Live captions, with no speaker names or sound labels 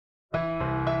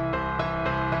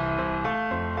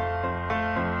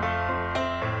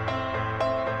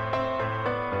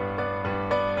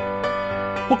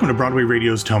Welcome to Broadway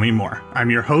Radio's Tell Me More. I'm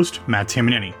your host, Matt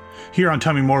Tamanini. Here on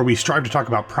Tell Me More, we strive to talk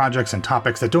about projects and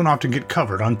topics that don't often get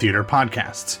covered on theater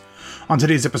podcasts. On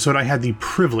today's episode, I had the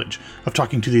privilege of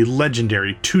talking to the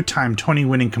legendary two-time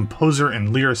Tony-winning composer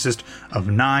and lyricist of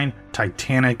Nine,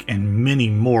 Titanic, and many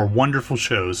more wonderful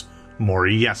shows,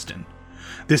 Maury Yeston.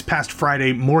 This past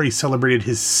Friday, Maury celebrated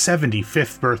his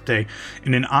 75th birthday,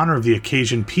 and in honor of the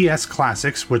occasion, PS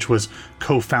Classics, which was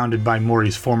co-founded by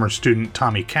Maury's former student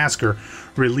Tommy Kasker,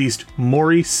 released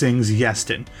Maury Sings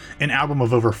Yeston, an album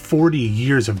of over 40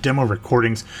 years of demo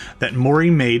recordings that Maury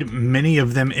made, many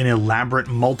of them in elaborate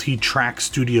multi-track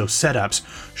studio setups,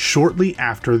 shortly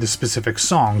after the specific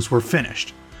songs were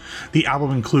finished. The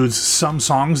album includes some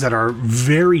songs that are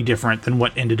very different than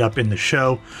what ended up in the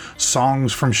show,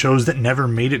 songs from shows that never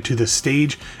made it to the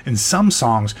stage, and some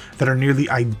songs that are nearly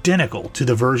identical to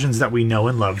the versions that we know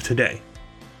and love today.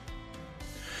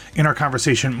 In our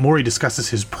conversation, Maury discusses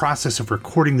his process of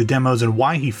recording the demos and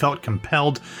why he felt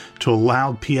compelled to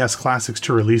allow PS Classics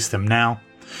to release them now.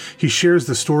 He shares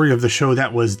the story of the show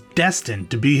that was destined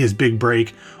to be his big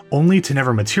break, only to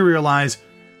never materialize,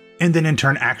 and then in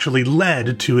turn actually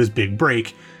led to his big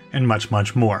break, and much,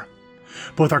 much more.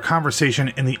 Both our conversation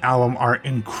and the album are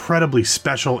incredibly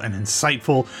special and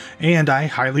insightful, and I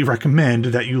highly recommend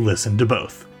that you listen to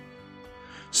both.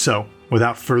 So,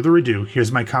 without further ado,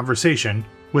 here's my conversation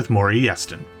with Maury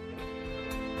Yeston.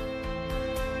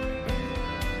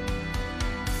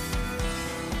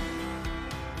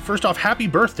 First off, happy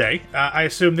birthday. I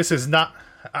assume this is not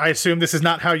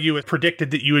how you had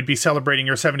predicted that you would be celebrating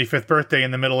your 75th birthday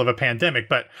in the middle of a pandemic,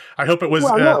 but I hope it was...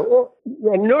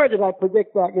 Nor did I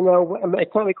predict that.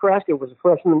 Tommy Krasker was a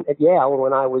freshman at Yale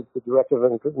when I was the director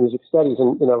of music studies,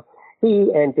 and, he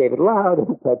and David Loud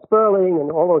and Ted Sperling and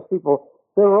all those people,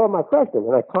 they were all my freshmen,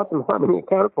 and I taught them harmony and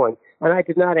counterpoint, and I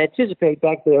did not anticipate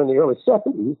back there in the early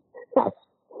 70s that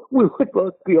we would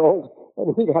both be old,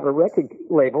 and he'd have a record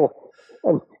label,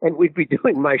 and we'd be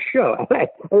doing my show.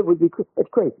 It's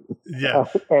crazy. Yeah.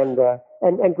 And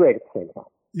great at the same time.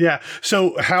 Yeah.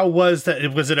 So how was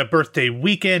that? Was it a birthday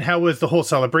weekend? How was the whole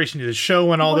celebration of the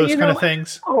show and all those kind of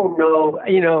things? Oh, no.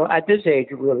 At this age,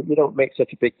 really, you don't make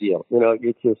such a big deal. You're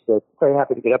just very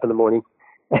happy to get up in the morning.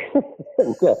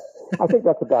 And, I think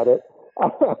that's about it.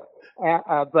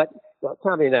 But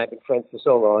Tommy and I have been friends for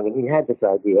so long, and he had this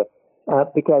idea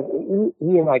because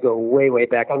he and I go way, way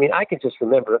back. I mean, I can just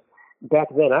remember back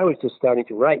then I was just starting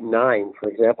to write Nine, for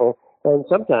example, and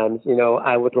sometimes,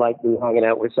 I would like be hanging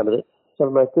out with some of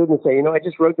my students and say, I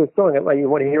just wrote this song. You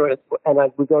want to hear it? And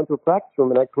we'd go into a practice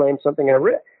room and I'd play him something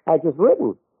I just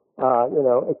written.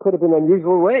 It could have been an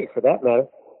unusual way for that matter.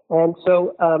 And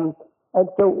so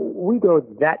we go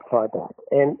that far back.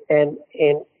 And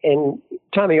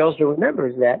Tommy also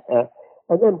remembers that.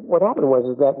 And then what happened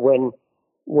was that when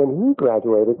he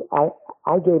graduated,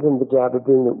 I gave him the job of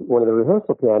being one of the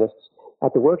rehearsal pianists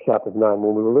at the workshop of Nine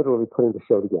when we were literally putting the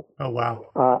show together. Oh, wow.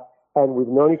 And we've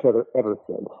known each other ever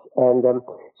since. And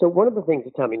so one of the things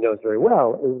that Tommy knows very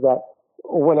well is that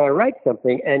when I write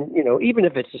something, and, even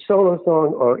if it's a solo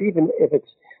song or even if it's,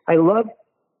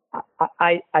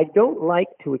 I don't like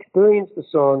to experience the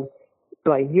song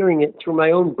by hearing it through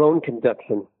my own bone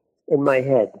conduction in my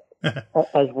head,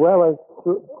 as well as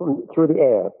through the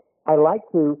air. I like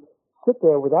to sit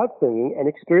there without singing and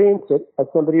experience it as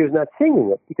somebody who's not singing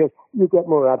it, because you get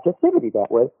more objectivity that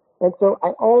way. And so I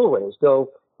always go,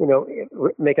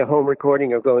 make a home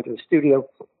recording or go into the studio.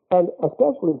 And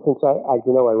especially since I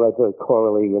write very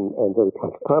chorally and very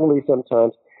contrapuntally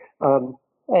sometimes.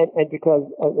 And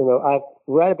because, I've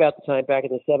right about the time back in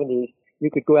the 70s,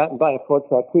 you could go out and buy a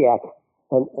 4-track Kiak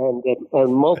and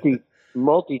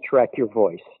multi-track your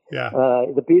voice. Yeah.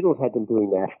 The Beatles had been doing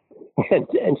that.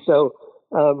 And so,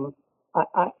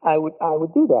 I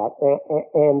would do that.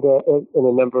 And in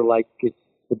a number like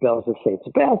the Bells of St.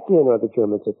 Sebastian or the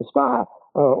Germans at the Spa,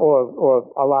 or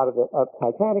a lot of the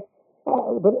Titanic.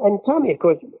 And Tommy, of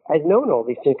course, has known all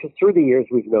these things because through the years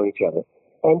we've known each other.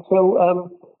 And so,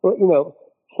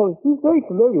 so he's very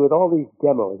familiar with all these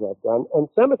demos I've done. And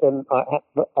some of them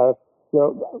I've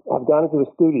gone into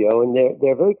the studio and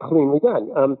they're very cleanly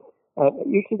done.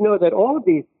 You should know that all of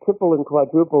these triple and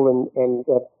quadruple and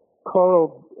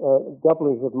choral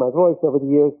doublings of my voice over the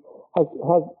years has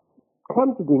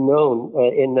come to be known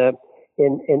in a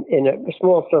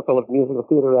small circle of musical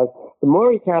theater as the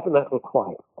Maury Tabernacle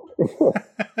Choir.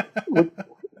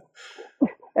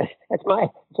 It's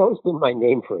always been my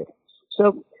name for it.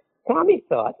 So Tommy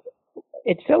thought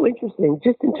it's so interesting,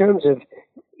 just in terms of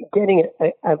getting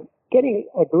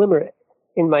a glimmer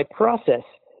in my process,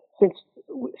 since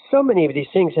so many of these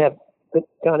things have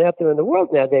gone out there in the world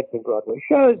now. They've been Broadway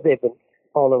shows, they've been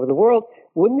all over the world.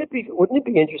 Wouldn't it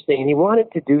be interesting? And he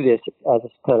wanted to do this as a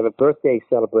kind of a birthday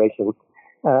celebration,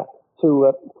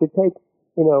 to take,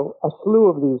 a slew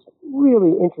of these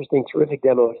really interesting, terrific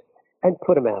demos and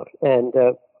put them out and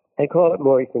call it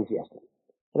Maury Sings Yeston.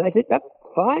 And I said, that's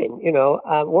fine.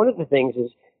 One of the things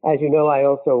is, as you know, I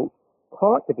also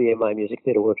taught the BMI Music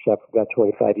Theater Workshop for about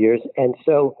 25 years. And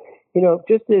so,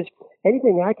 just as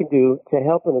anything I can do to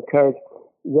help and encourage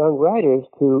young writers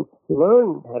to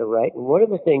learn how to write. And one of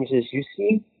the things is you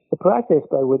see the process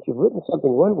by which you've written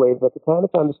something one way, but the time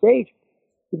it's on the stage,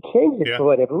 you change it for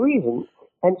whatever reason.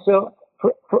 And so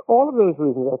for all of those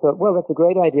reasons, I thought, well, that's a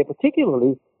great idea,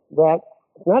 particularly that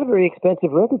it's not a very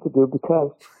expensive record to do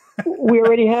because we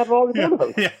already have all the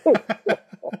demos.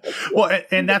 Well,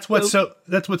 and that's what's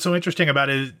so interesting about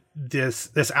it,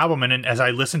 this album. And as I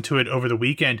listened to it over the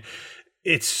weekend,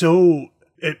 it's so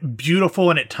beautiful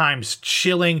and at times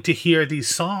chilling to hear these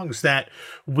songs that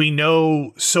we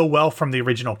know so well from the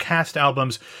original cast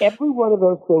albums. Every one of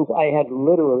those things I had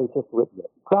literally just written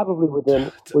it, probably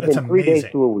within 3 days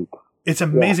to a week. It's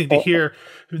amazing to hear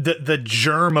the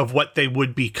germ of what they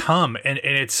would become. And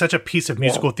it's such a piece of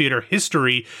musical theater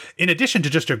history, in addition to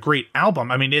just a great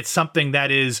album. I mean, it's something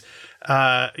that is,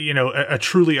 a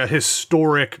truly a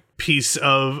historic piece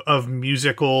of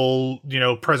musical,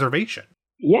 preservation.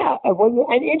 Yeah.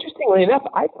 And interestingly enough,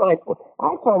 I find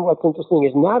what's interesting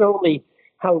is not only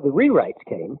how the rewrites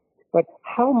came, but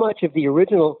how much of the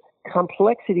original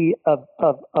complexity of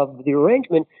the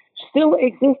arrangement still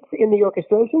exists in the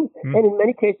orchestration, and in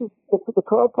many cases, the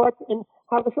choral parts and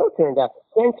how the show turned out.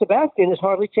 San Sebastian has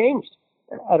hardly changed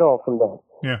at all from that.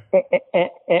 Yeah.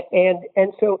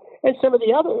 And some of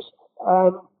the others,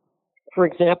 for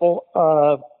example,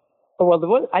 the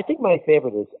one I think my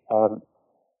favorite is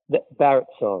the Barrett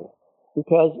song,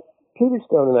 because Peter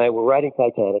Stone and I were writing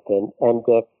Titanic, and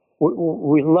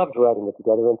we loved writing it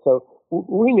together, and so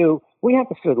we knew we have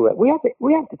to figure out, we have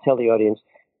to tell the audience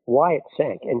why it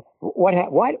sank and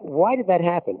why did that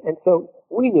happen. And so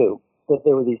we knew that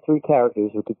there were these three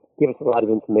characters who could give us a lot of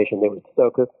information. There was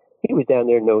Stoker; he was down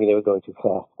there knowing they were going too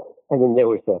fast, and then there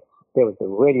was the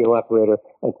radio operator,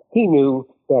 and he knew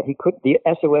that the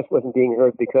SOS wasn't being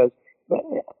heard because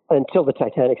until the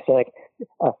Titanic sank,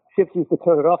 ships used to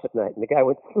turn it off at night, and the guy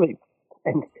went to sleep.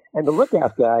 And the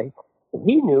lookout guy,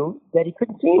 he knew that he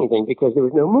couldn't see anything because there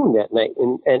was no moon that night.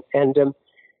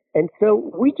 And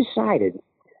so we decided,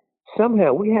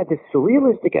 somehow we had this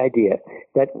surrealistic idea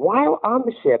that while on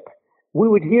the ship, we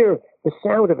would hear the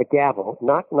sound of a gavel,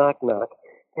 knock, knock, knock,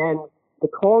 and the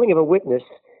calling of a witness.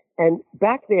 And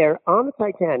back there on the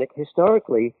Titanic,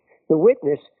 historically, the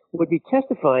witness would be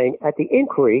testifying at the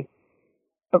inquiry,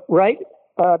 in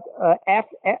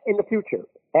the future,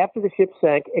 after the ship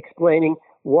sank, explaining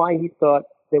why he thought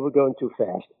they were going too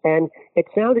fast. And it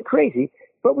sounded crazy,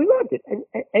 but we loved it,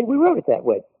 and we wrote it that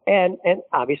way. And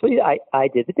obviously, I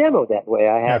did the demo that way.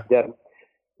 I had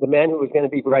the man who was going to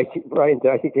be Brian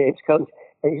Darcy James comes,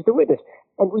 and he's the witness.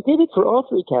 And we did it for all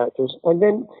three characters. And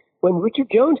then when Richard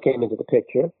Jones came into the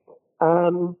picture,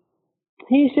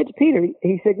 he said to Peter,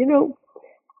 he said,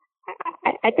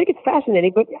 I think it's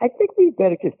fascinating, but I think we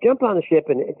better just jump on the ship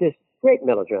and it's just great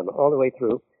melodrama all the way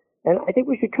through. And I think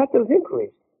we should cut those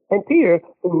inquiries. And Peter,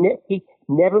 he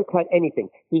never cut anything.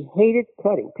 He hated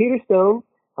cutting. Peter Stone,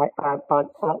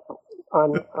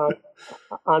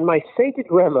 on my sainted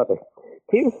grandmother,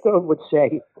 Peter Stone would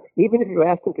say, even if you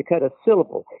asked him to cut a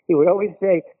syllable, he would always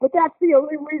say, "But that's the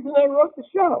only reason I wrote the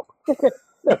show."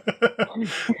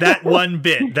 That one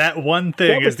bit, that one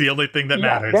thing is the only thing that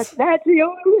matters. That's the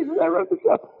only reason I wrote the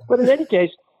show. But in any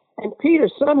case, and Peter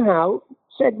somehow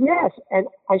said yes. And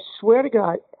I swear to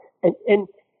God, and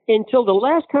until the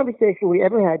last conversation we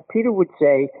ever had, Peter would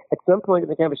say at some point in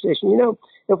the conversation,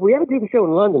 if we ever do the show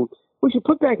in London, we should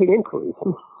put back an inquiry.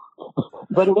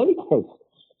 But in any case,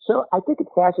 so I think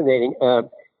it's fascinating,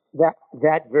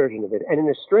 that version of it. And in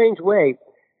a strange way,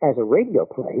 as a radio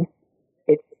play,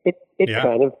 it's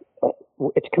kind of,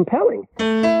 it's compelling.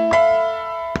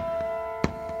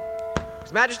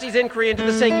 His Majesty's inquiry into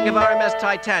the sinking of RMS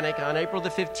Titanic on April the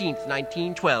 15th,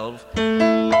 1912,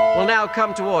 will now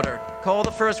come to order. Call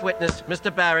the first witness,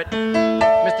 Mr. Barrett,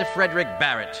 Mr. Frederick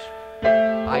Barrett.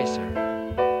 Aye, sir.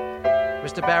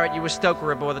 Mr. Barrett, you were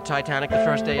stoker aboard the Titanic the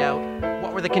first day out.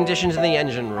 What were the conditions in the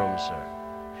engine room, sir?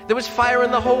 There was fire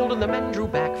in the hold and the men drew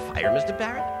back. Fire, Mr.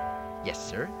 Barrett? Yes,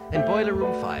 sir. In boiler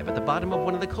room 5 at the bottom of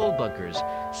one of the coal bunkers.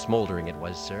 Smoldering it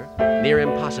was, sir. Near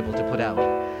impossible to put out.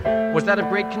 Was that of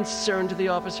great concern to the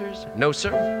officers? No,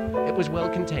 sir. It was well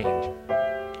contained.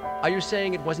 Are you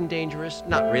saying it wasn't dangerous?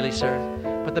 Not really, sir.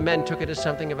 But the men took it as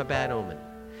something of a bad omen.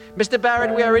 Mr.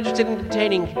 Barrett, we are interested in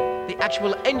detaining the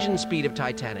actual engine speed of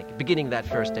Titanic beginning that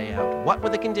first day out. What were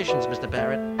the conditions, Mr.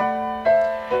 Barrett?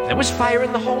 There was fire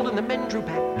in the hold and the men drew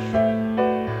back.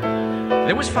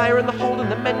 There was fire in the hold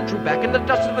and the men drew back, and the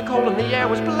dust of the coal in the air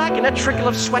was black, and a trickle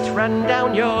of sweat ran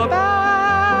down your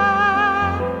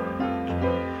back.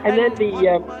 And then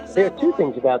there are two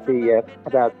things about the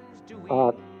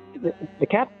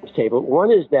captain's table.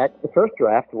 One is that the first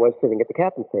draft was sitting at the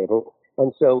captain's table,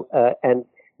 and so and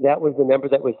that was the number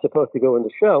that was supposed to go in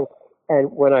the show.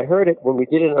 And when I heard it, when we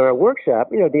did it in our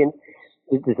workshop,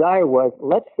 the desire was,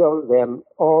 let's show them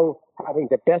all having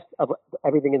the best of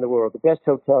everything in the world, the best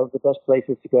hotels, the best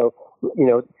places to go,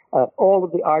 all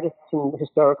of the artists and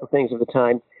historical things of the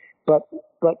time. But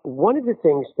one of the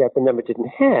things that the number didn't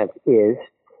have is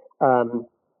when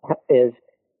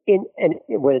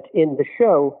it's in the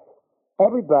show,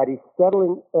 everybody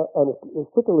steadily, and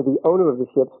particularly the owner of the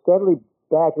ship, steadily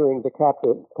badgering the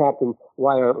captain,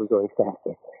 why aren't we going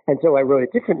faster? And so I wrote a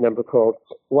different number called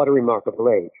What a Remarkable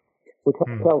Age, which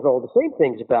tells all the same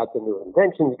things about the new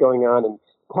inventions going on, and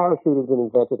parachute has been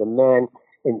invented, a man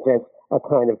invents a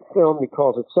kind of film, he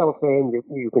calls it cellophane,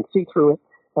 you can see through it,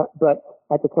 but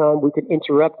at the time we could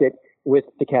interrupt it with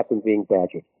the captain being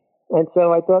badgered. And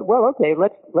so I thought, well, okay,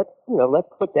 let's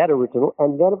put that original,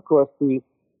 and then of course the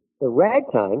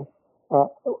ragtime,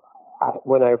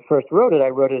 when I first wrote it, I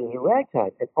wrote it as a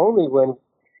ragtime, and only when,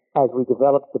 as we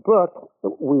developed the book,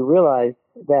 we realized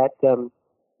that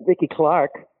Vicki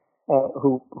Clark,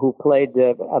 who played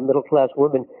a middle-class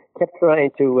woman, kept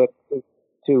trying to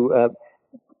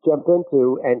jump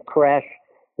into and crash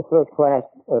the first-class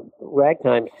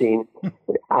ragtime scene.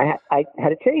 I had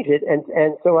to change it,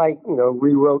 and so I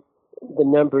rewrote the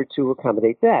number to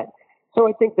accommodate that. So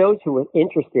I think those who are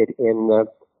interested in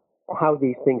how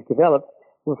these things develop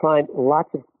will find lots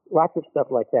of stuff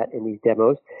like that in these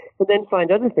demos, and then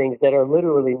find other things that are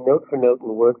literally note for note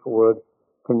and word for word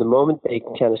from the moment they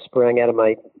kind of sprang out of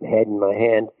my head and my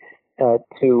hand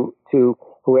to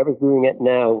whoever's doing it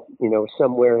now,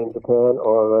 somewhere in Japan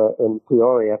or in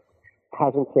Peoria,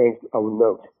 hasn't changed a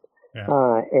note.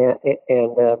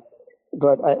 Yeah.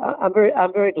 But I'm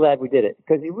very glad we did it,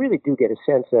 because you really do get a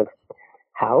sense of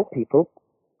how people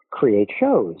create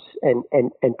shows and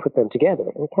put them together.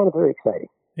 And it's kind of very exciting.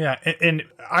 Yeah, and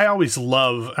I always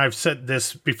love, I've said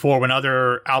this before when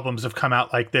other albums have come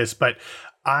out like this, but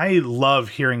I love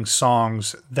hearing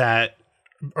songs that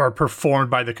are performed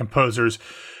by the composers,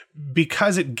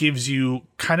 because it gives you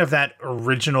kind of that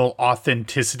original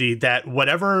authenticity that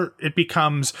whatever it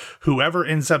becomes, whoever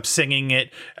ends up singing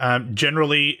it,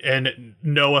 generally, and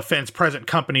no offense, present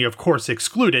company, of course,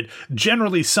 excluded,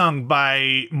 generally sung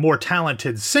by more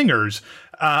talented singers.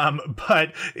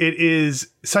 But it is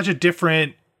such a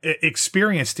different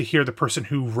experience to hear the person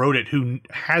who wrote it, who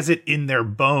has it in their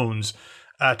bones,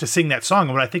 to sing that song.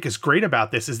 And what I think is great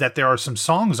about this is that there are some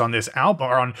songs on this album,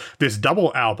 or on this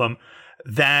double album,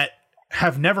 that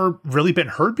have never really been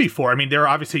heard before. I mean, there are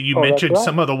obviously, you mentioned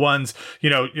some of the ones,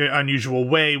 Unusual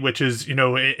Way, which is,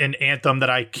 an anthem that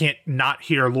I can't not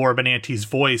hear Laura Benanti's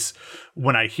voice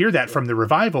when I hear that from the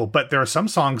revival. But there are some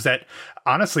songs that,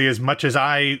 honestly, as much as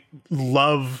I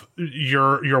love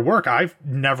your work, I've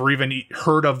never even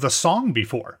heard of the song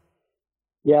before.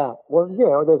 Yeah, well,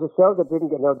 there's a show that didn't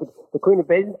get, the Queen of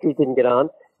Basin Street didn't get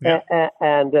on, yeah.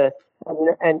 and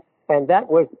that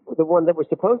was the one that was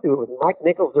supposed to. It was Mike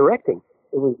Nichols directing.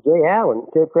 It was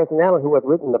J. Preston Allen, who had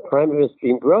written The Prime Minister's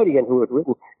Gene Brody, and who had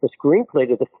written the screenplay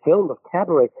to the film of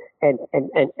Cabaret, and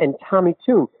Tommy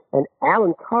Tune, and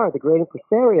Alan Carr, the great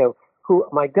impresario, who,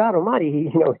 my God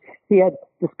Almighty, he had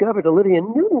discovered Olivia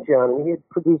Newton-John, and he had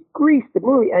produced Grease, the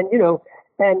movie,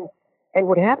 and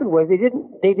what happened was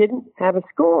they didn't have a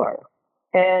score.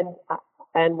 And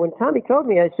when Tommy told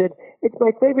me, I said, "It's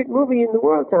my favorite movie in the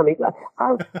world, Tommy.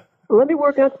 Let me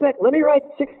work on spec. Let me write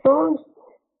 6 songs."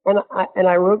 And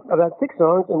I wrote about 6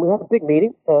 songs, and we had a big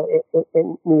meeting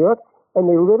in New York, and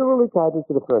they literally tied me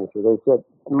to the furniture. They said,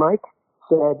 "Mike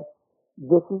said,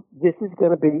 this is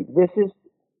going to be, this is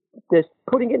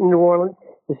putting it in New Orleans.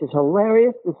 This is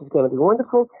hilarious. This is going to be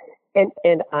wonderful." And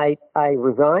I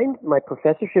resigned my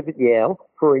professorship at Yale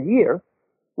for a year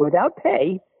without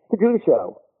pay to do the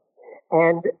show.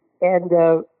 And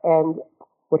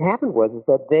what happened was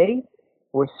that they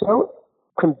were so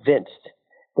convinced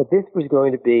that this was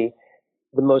going to be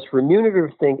the most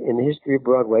remunerative thing in the history of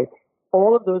Broadway.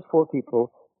 All of those 4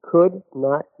 people could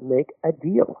not make a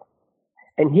deal.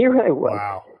 And here I was,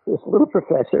 wow, this little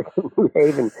professor from New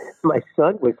Haven. My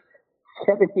son was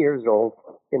 7 years old,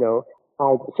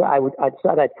 I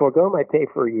decided I'd forego my pay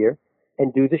for a year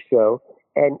and do the show.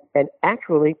 And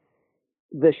actually,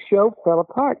 the show fell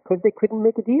apart because they couldn't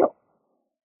make a deal.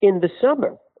 In the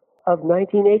summer, of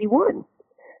 1981.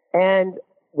 And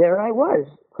there I was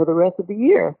for the rest of the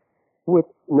year with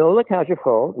no La Cage aux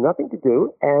Folles, nothing to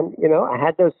do. And, I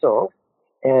had those songs,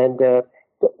 and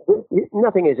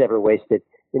nothing is ever wasted.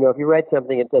 If you write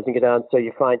something, it doesn't get on, so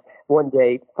you find one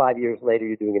day, 5 years later,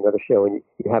 you're doing another show and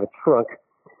you have a trunk.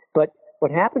 But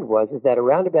what happened is that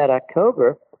around about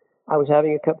October, I was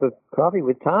having a cup of coffee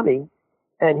with Tommy,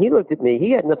 and he looked at me.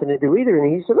 He had nothing to do either,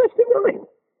 and he said, "Let's do 9."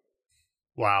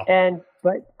 Wow. And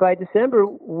by December,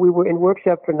 we were in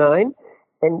workshop for 9,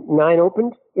 and 9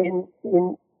 opened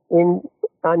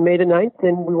on May the 9th,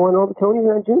 and we won all the Tonys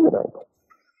on June the 9th.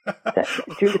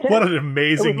 June the 10th. What an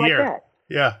amazing year. Like that.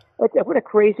 Yeah. What a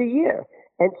crazy year.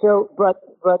 And so, but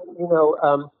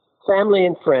family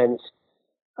and friends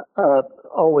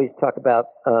always talk about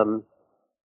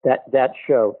that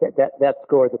show, that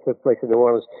score that took place in New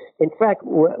Orleans. In fact,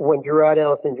 when Gerard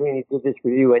Ellis and Dreamy did this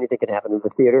review, Anything Can Happen in the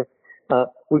Theater,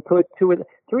 we put three of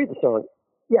the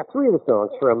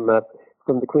songs from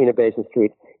The Queen of Basin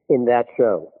Street in that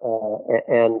show,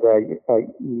 and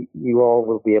you all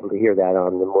will be able to hear that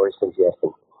on the Maury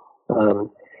Yeston.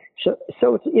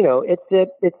 So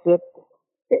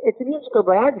it's a musical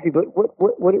biography, but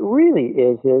what it really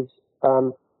is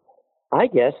I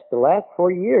guess the last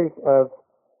 4 years of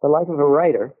the life of a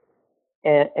writer,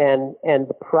 and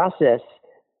the process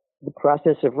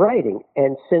of writing.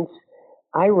 And since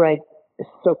I write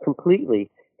so completely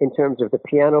in terms of the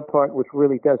piano part, which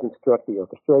really does instruct the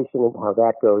orchestration and how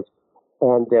that goes,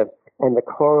 and the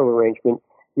choral arrangement,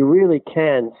 you really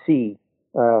can see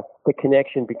the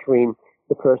connection between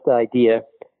the first idea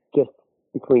just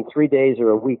between 3 days or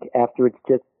a week after it's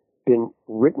just been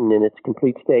written in its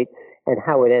complete state, and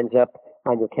how it ends up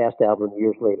on your cast album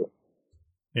years later.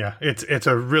 Yeah, it's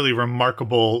a really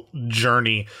remarkable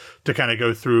journey to kind of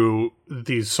go through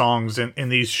these songs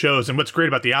and these shows. And what's great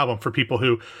about the album, for people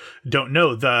who don't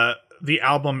know, the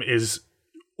album is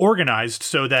organized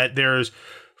so that there's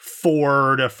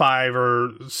 4 to 5 or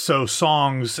so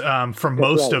songs from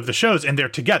most of the shows, and they're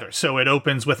together. So it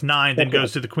opens with 9, then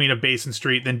goes to The Queen of Basin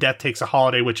Street, then Death Takes a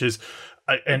Holiday, which is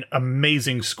an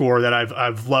amazing score that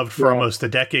I've loved for almost a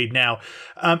decade now.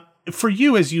 For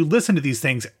you, as you listen to these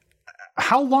things,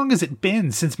 how long has it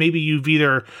been since maybe you've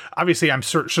either, obviously I'm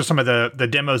sure some of the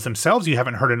demos themselves you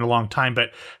haven't heard in a long time,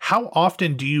 but how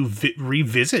often do you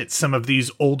revisit some of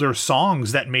these older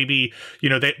songs that maybe,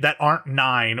 that aren't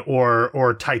 9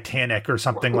 or Titanic or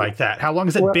something like that? How long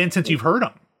has it been since you've heard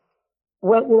them?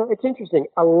 Well, it's interesting.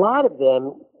 A lot of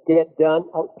them get done.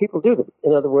 People do them.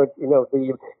 In other words,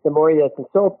 the Maury Yeston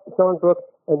songbook,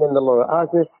 and then the Laura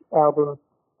Osnes album,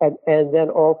 and then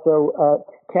also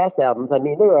cast albums. I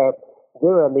mean, there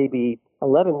are maybe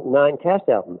 9 cast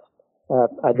albums.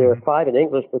 There are 5 in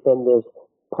English, but then there's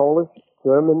Polish,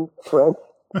 German, French,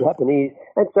 Japanese,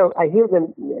 and so I hear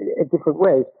them in different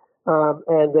ways.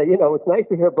 It's nice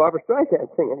to hear Barbra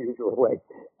Streisand sing in a usual way.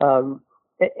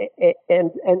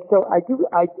 And so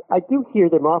I do hear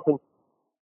them often,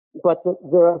 but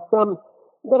there are some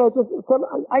that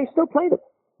I still play them.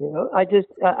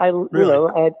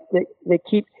 They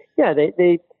keep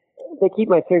they keep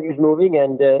my fingers moving,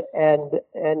 and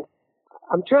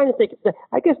I'm trying to think.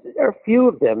 I guess there are a few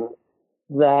of them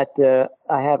that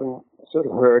I haven't sort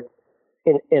of heard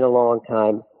in a long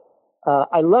time.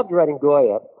 I loved writing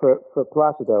Goya for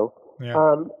Placido,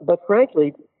 but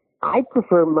frankly, I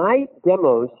prefer my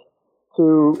demos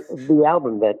to the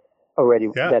album that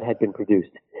had been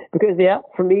produced, because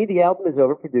for me the album is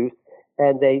overproduced,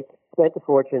 and they spent a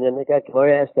fortune, and they got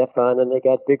Gloria Estefan, and they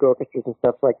got big orchestras and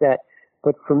stuff like that.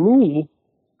 But for me,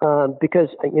 because,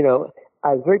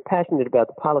 I was very passionate about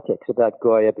the politics about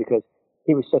Goya, because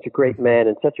he was such a great man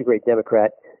and such a great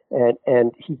Democrat,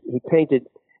 and he painted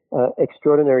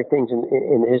extraordinary things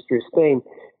in the history of Spain.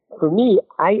 For me,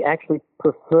 I actually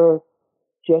prefer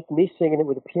just me singing it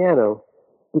with a piano,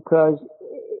 because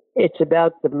it's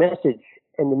about the message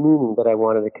and the meaning that I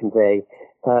wanted to convey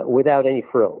without any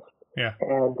frills. Yeah.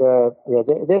 And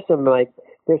there's some of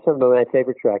my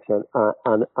favorite tracks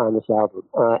on this album,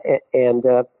 and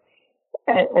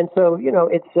so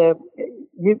it's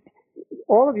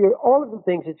all of the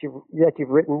things that you've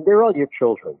written, they're all your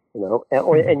children,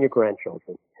 and your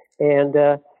grandchildren, and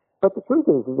but the truth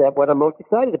is that what I'm most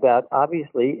excited about,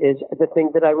 obviously, is the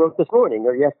thing that I wrote this morning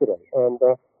or yesterday, and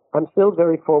I'm still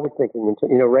very forward thinking.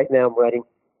 And right now I'm writing,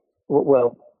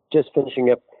 just finishing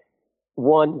up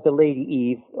the Lady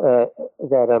Eve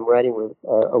that I'm writing with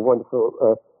a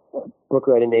wonderful book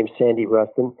writer named Sandy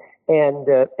Rustin, and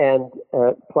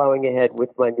plowing ahead with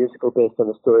my musical based on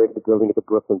the story of the building of the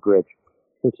Brooklyn Bridge,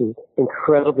 which is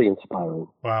incredibly inspiring.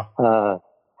 Wow.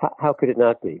 How could it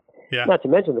not be? Yeah. Not to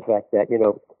mention the fact that,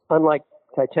 unlike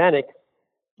Titanic,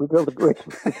 we build a bridge.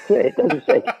 It doesn't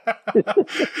sink.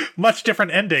 Much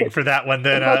different ending for that one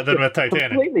than with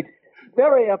Titanic. Completely,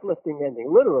 very uplifting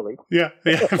ending, literally. Yeah.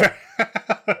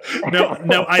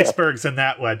 No icebergs in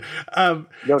that one.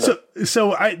 No.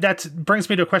 So that brings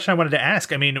me to a question I wanted to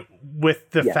ask. I mean,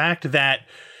 with the fact that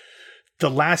the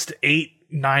last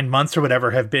 8-9 months or whatever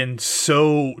have been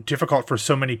so difficult for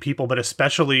so many people, but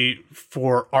especially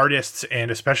for artists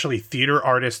and especially theater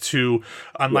artists who,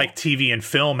 unlike TV and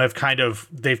film, they've kind of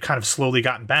slowly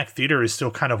gotten back. Theater is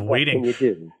still kind of waiting. What can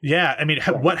you do? Yeah. I mean,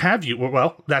 what have you?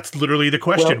 Well, that's literally the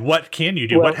question. What can you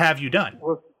do? What have you done?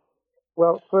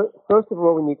 Well, first of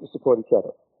all, we need to support each other.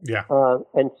 Yeah.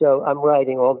 And so I'm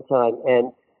writing all the time,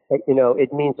 and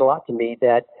it means a lot to me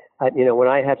that when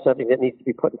I have something that needs to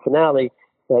be put in finale,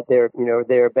 that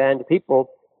they're a band of people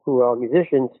who are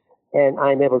musicians, and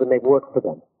I'm able to make work for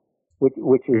them,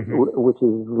 which is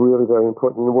really very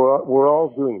important. And we're all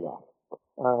doing that,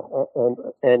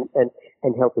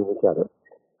 and helping each other.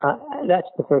 That's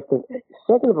the first thing.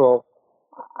 Second of all,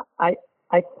 I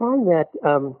find that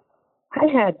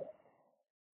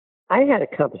I had a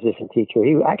composition teacher.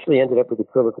 He actually ended up with the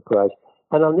Pulitzer Prize.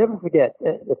 And I'll never forget,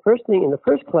 the first thing, in the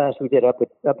first class we did up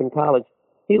in college,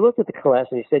 he looked at the class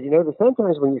and he said, there's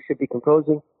sometimes when you should be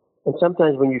composing and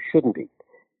sometimes when you shouldn't be.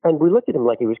 And we looked at him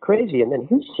like he was crazy. And then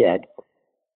he said,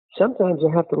 sometimes you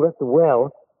have to let the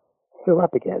well fill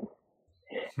up again.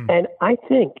 And I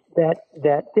think that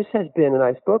this has been, and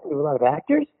I've spoken to a lot of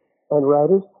actors and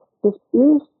writers, this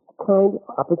is a kind of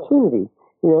opportunity.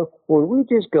 When we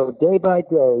just go day by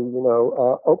day,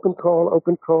 open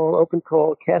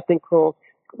call, casting call,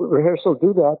 rehearsal,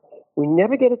 do that, we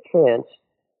never get a chance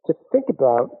to think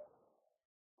about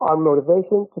our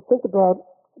motivation, to think about,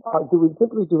 do we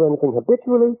simply do anything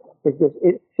habitually?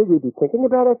 Should we be thinking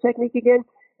about our technique again?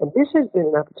 And this has been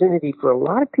an opportunity for a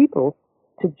lot of people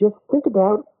to just think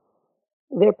about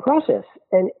their process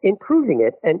and improving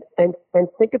it and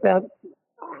think about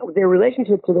their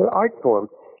relationship to their art form.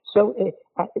 So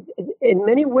in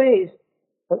many ways,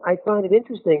 I find it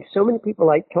interesting. So many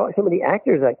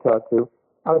actors I talk to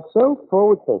are so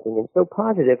forward-thinking and so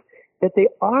positive that they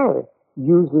are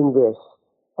using this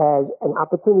as an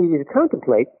opportunity to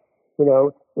contemplate,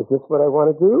 is this what I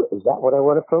want to do? Is that what I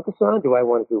want to focus on? Do I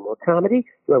want to do more comedy?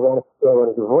 Do I want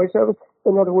to do voiceovers?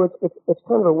 In other words, it's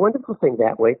kind of a wonderful thing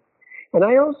that way. And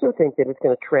I also think that it's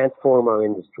going to transform our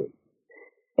industry.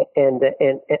 And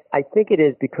I think it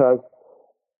is because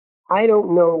I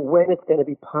don't know when it's going to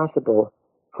be possible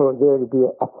for there to be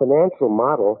a financial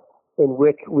model in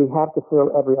which we have to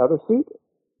fill every other seat,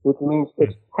 which means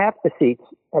it's half the seats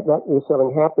and that you're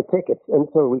selling half the tickets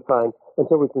until we can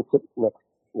sit next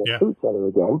to each other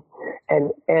again.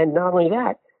 And not only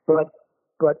that, but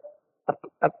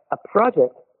a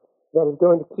project that is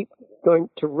going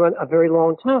to run a very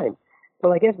long time.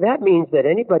 Well, I guess that means that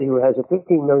anybody who has a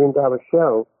 $15 million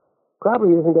show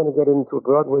probably isn't going to get into a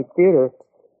Broadway theater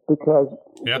because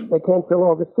they can't fill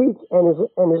all the seats, and is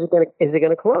it going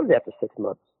to close after 6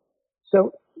 months?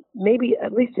 So maybe,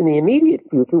 at least in the immediate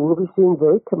future, we'll be seeing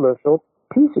very commercial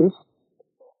pieces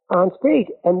on stage,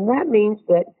 and that means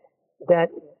that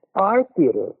our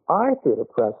theater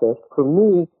process, for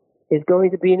me, is going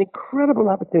to be an incredible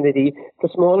opportunity for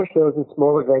smaller shows and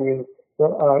smaller venues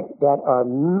that are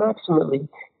maximally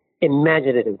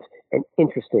imaginative and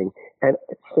interesting. And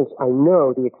since I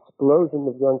know the explosion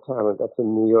of young talent that's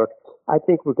in New York, I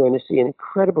think we're going to see an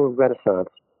incredible renaissance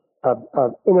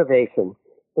of innovation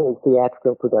in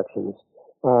theatrical productions.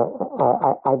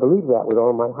 I believe that with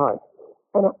all my heart.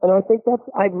 And I think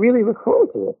I really look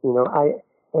forward to it.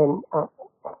 And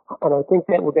I think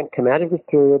that we're going to come out of this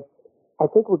period. I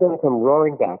think we're going to come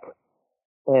roaring back.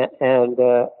 And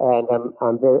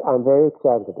I'm very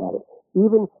excited about it.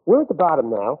 Even we're at the bottom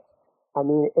now. I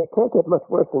mean, it can't get much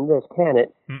worse than this, can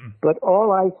it? Mm-mm. But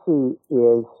all I see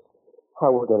is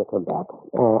how we're going to come back.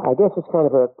 I guess it's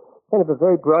kind of a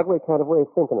very Broadway kind of way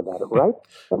of thinking about it, right?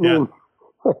 I mean,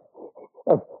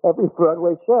 every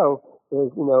Broadway show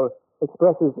is,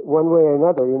 expresses one way or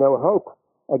another, hope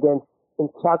against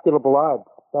incalculable odds.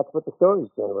 That's what the stories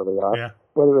generally are. Yeah.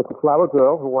 Whether it's a flower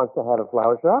girl who wants to have a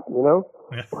flower shop, or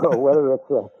whether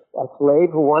it's a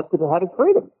slave who wants to have his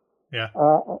freedom. Yeah.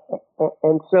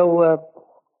 And so,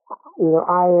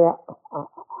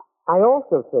 I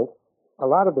also think a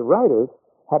lot of the writers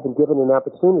have been given an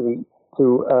opportunity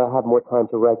to have more time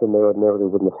to write than they ordinarily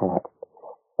wouldn't have had.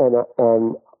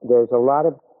 And there's a lot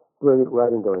of brilliant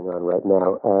writing going on right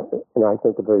now, and I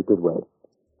think a very good way.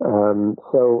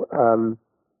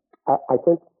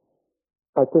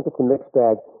 I think it's a mixed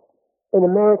bag. In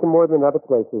America, more than other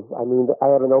places, I mean, I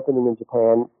have an opening in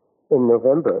Japan in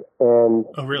November, and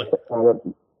Oh, really?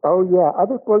 Oh yeah,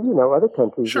 other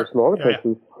countries, Sure. smaller Yeah,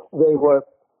 countries, they were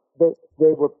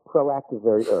proactive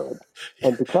very early,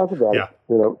 and because of that, Yeah.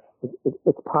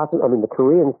 it's possible. I mean, the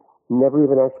Koreans never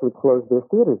even actually closed their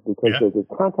theaters because they did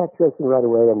contact tracing right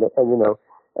away,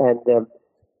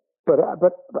 but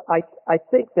I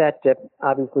think that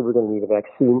obviously we're going to need a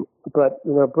vaccine, but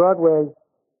Broadway's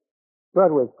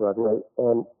Broadway,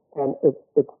 and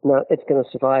it's going to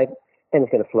survive and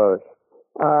it's going to flourish.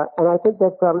 And I think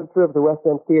that's probably true of the West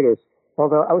End theaters.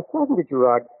 Although I was talking to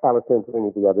Gerard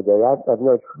Alessandrini the other day. I've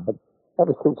known Gerard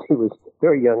ever since he was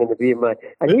very young in the BMI,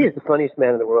 and he is the funniest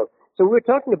man in the world. So we were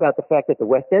talking about the fact that the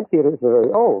West End theaters are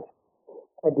very old,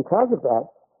 and because of that,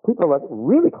 people are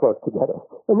really close together.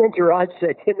 And then Gerard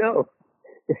said,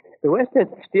 the West End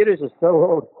theaters are so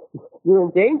old, you're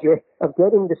in danger of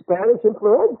getting the Spanish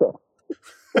influenza.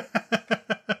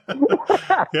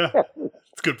 Yeah,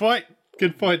 it's a good point.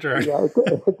 Good point, Gerard. Yeah, it's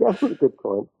definitely a good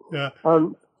point. Yeah.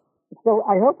 So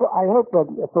I hope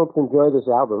folks enjoy this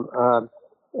album,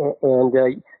 and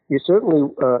you certainly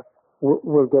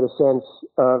will get a sense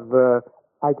of,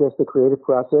 I guess, the creative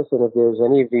process. And if there's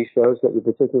any of these shows that you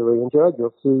particularly enjoyed,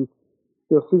 you'll see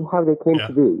how they came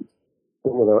to be.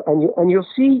 And you'll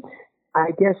see,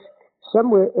 I guess,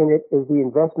 somewhere in it is the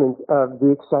investment of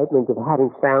the excitement of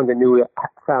having found a new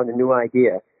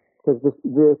idea, because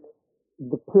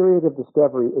the period of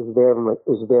discovery is there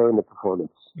in the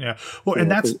performance. Yeah. Well, and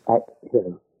that's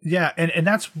yeah, and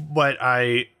that's what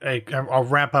I'll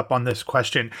wrap up on this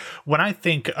question. When I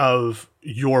think of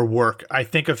your work, I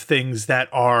think of things that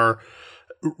are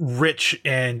rich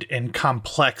and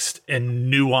complex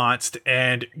and nuanced,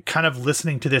 and kind of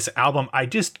listening to this album, I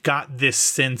just got this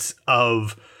sense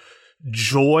of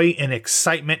joy and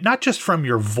excitement, not just from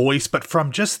your voice, but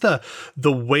from just the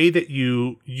way that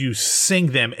you sing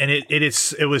them. And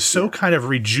it was so kind of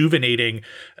rejuvenating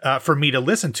for me to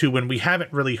listen to when we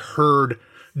haven't really heard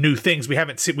new things.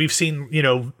 We've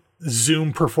seen,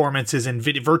 Zoom performances and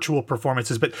virtual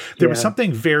performances, but there was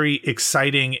something very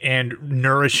exciting and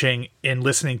nourishing in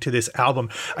listening to this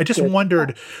album. I just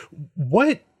wondered,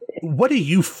 what do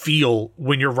you feel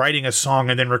when you're writing a song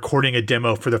and then recording a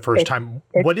demo for the first time?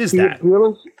 What is that?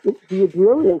 It's the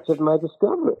brilliance of my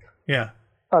discovery. Yeah.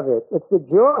 Of it. It's the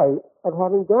joy of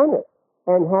having done it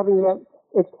and having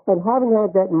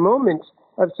had that moment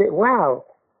of saying, "Wow,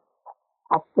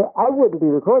 I wouldn't be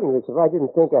recording this if I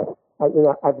didn't think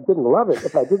I didn't love it.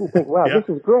 If I didn't think, wow, this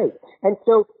is great." And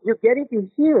so you're getting to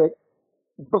hear it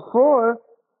before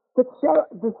the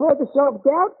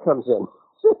self-doubt comes in.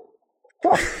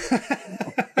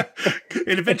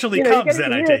 It eventually comes,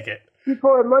 then I take it.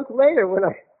 Before a month later, when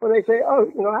I say,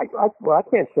 "Oh, I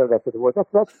can't show that to the world.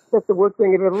 That's the worst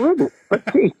thing I've ever written." But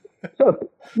see, so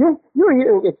you're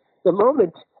hearing it the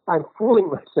moment I'm fooling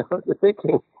myself into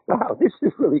thinking, "Wow, this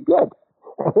is really good."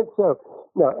 And so,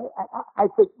 no, I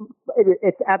think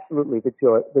it's absolutely the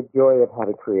joy of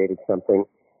having created something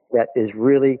that is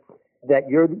really that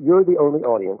you're the only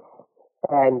audience,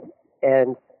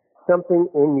 and something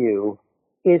in you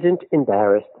isn't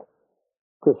embarrassed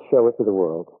to show it to the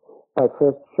world.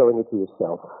 First showing it to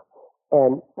yourself,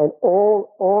 and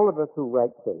all of us who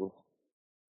write things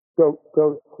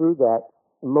go through that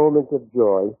moment of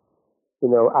joy.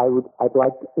 I'd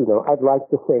like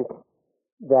to think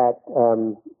that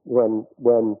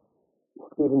when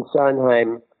Stephen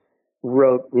Sondheim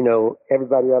wrote,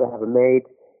 everybody ought to have a maid,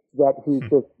 that he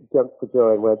just jumped for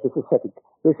joy and went, "This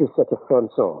is such a fun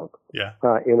song." Yeah.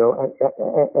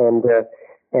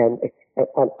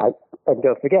 And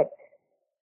don't forget,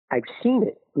 I've seen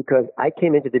it because I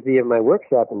came into the VMI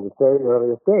workshop in the very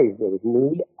earliest days. There was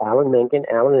me, Alan Menken.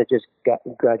 Alan had just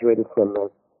graduated from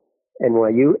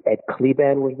NYU. Ed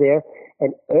Kleban was there,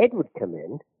 and Ed would come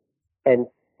in and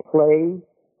play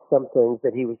some things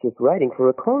that he was just writing for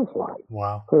a chorus line.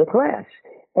 Wow. For the class,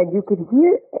 and you could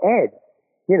hear Ed,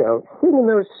 singing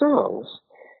those songs,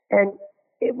 and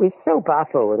it was so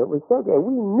baffo, and it was so good.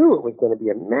 We knew it was going to be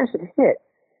a massive hit.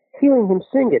 Hearing him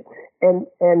sing it, and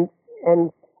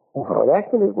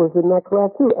that's when it was in that class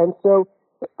too. And so,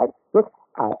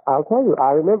 I'll tell you,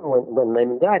 I remember when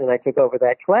Lehman died, and I took over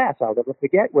that class. I'll never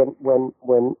forget when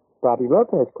Bobby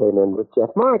Lopez came in with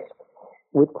Jeff Marks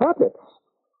with puppets,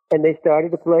 and they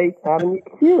started to play Avenue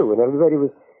Q, and everybody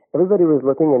was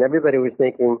looking, and everybody was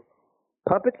thinking,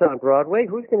 puppets on Broadway?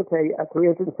 Who's going to pay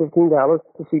 $315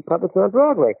 to see puppets on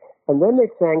Broadway? And then they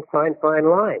sang Fine, Fine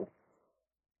Line,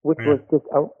 which was just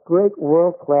a great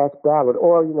world-class ballad,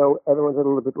 or, everyone's a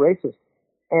little bit racist.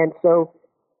 And so,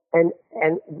 and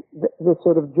the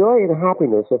sort of joy and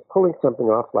happiness of pulling something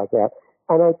off like that.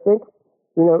 And I think,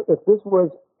 if this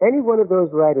was any one of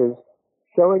those writers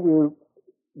showing you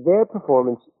their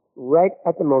performance right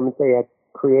at the moment they had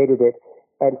created it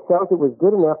and felt it was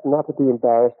good enough not to be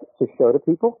embarrassed to show to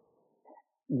people,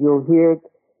 you'll hear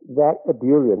that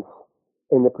ebullience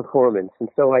in the performance. And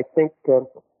so I think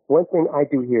one thing I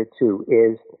do here too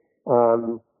is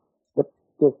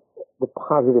the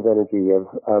positive energy of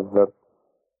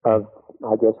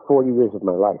I guess 40 years of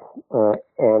my life,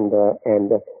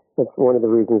 and that's one of the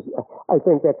reasons. I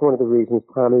think that's one of the reasons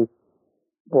Tommy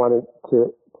wanted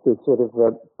to sort of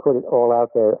put it all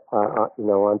out there,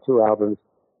 on 2 albums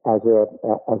as a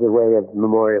way of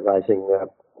memorializing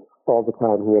all the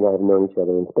time he and I have known each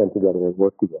other and spent together and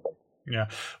worked together. Yeah.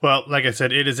 Well, like I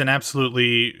said, it is an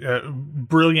absolutely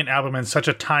brilliant album and such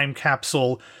a time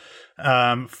capsule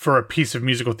for a piece of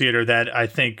musical theater that I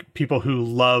think people who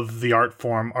love the art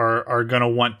form are going to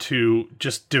want to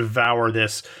just devour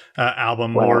this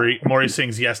album. Wow. Maury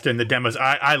Sings Yeston, the demos.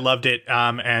 I loved it.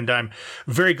 And I'm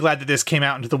very glad that this came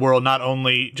out into the world, not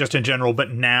only just in general, but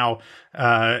now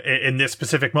in this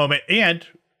specific moment, and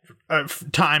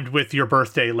timed with your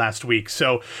birthday last week.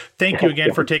 So thank you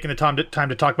again for taking the time to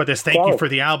talk about this. Thank you for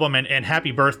the album, and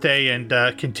happy birthday, and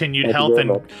continued health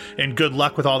and good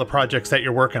luck with all the projects that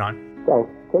you're working on.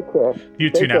 Thanks. Take care. You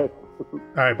too now. All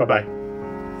right. Bye-bye.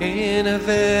 In a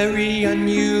very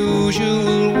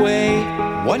unusual way,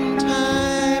 one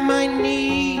time I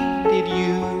needed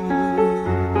you.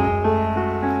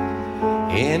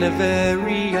 In a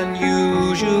very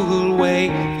unusual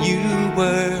way, you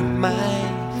were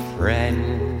my friend.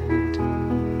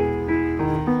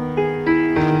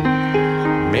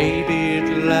 Maybe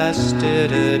it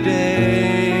lasted a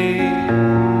day,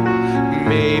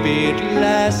 maybe it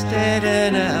lasted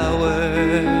an hour,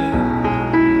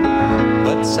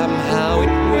 but somehow it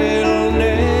will never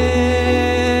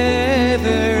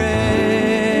end.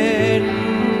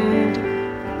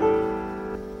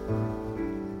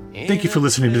 Thank you for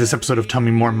listening to this episode of Tell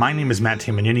Me More. My name is Matt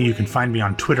Tamanini. You can find me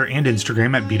on Twitter and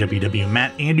Instagram at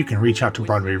BWWMatt, and you can reach out to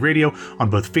Broadway Radio on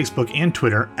both Facebook and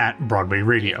Twitter at Broadway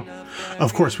Radio.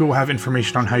 Of course, we will have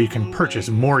information on how you can purchase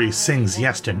Maury Sings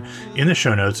Yeston in the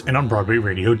show notes and on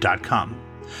BroadwayRadio.com.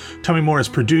 Tell Me More is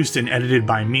produced and edited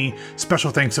by me. Special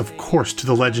thanks, of course, to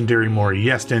the legendary Maury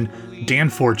Yeston, Dan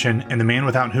Fortune, and the man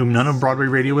without whom none of Broadway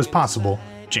Radio is possible,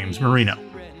 James Marino.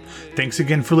 Thanks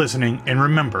again for listening, and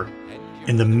remember,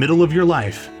 in the middle of your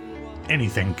life,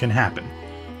 anything can happen.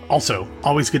 Also,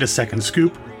 always get a second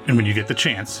scoop, and when you get the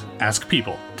chance, ask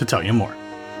people to tell you more.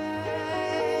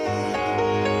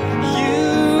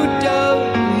 You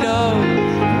don't know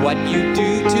what you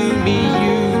do to me,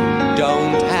 you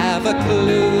don't have a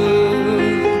clue.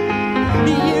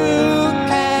 You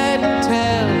can't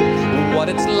tell what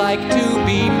it's like to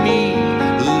be me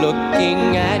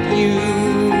looking at you.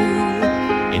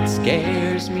 It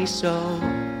scares me so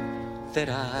that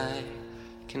I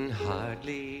can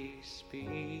hardly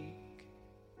speak.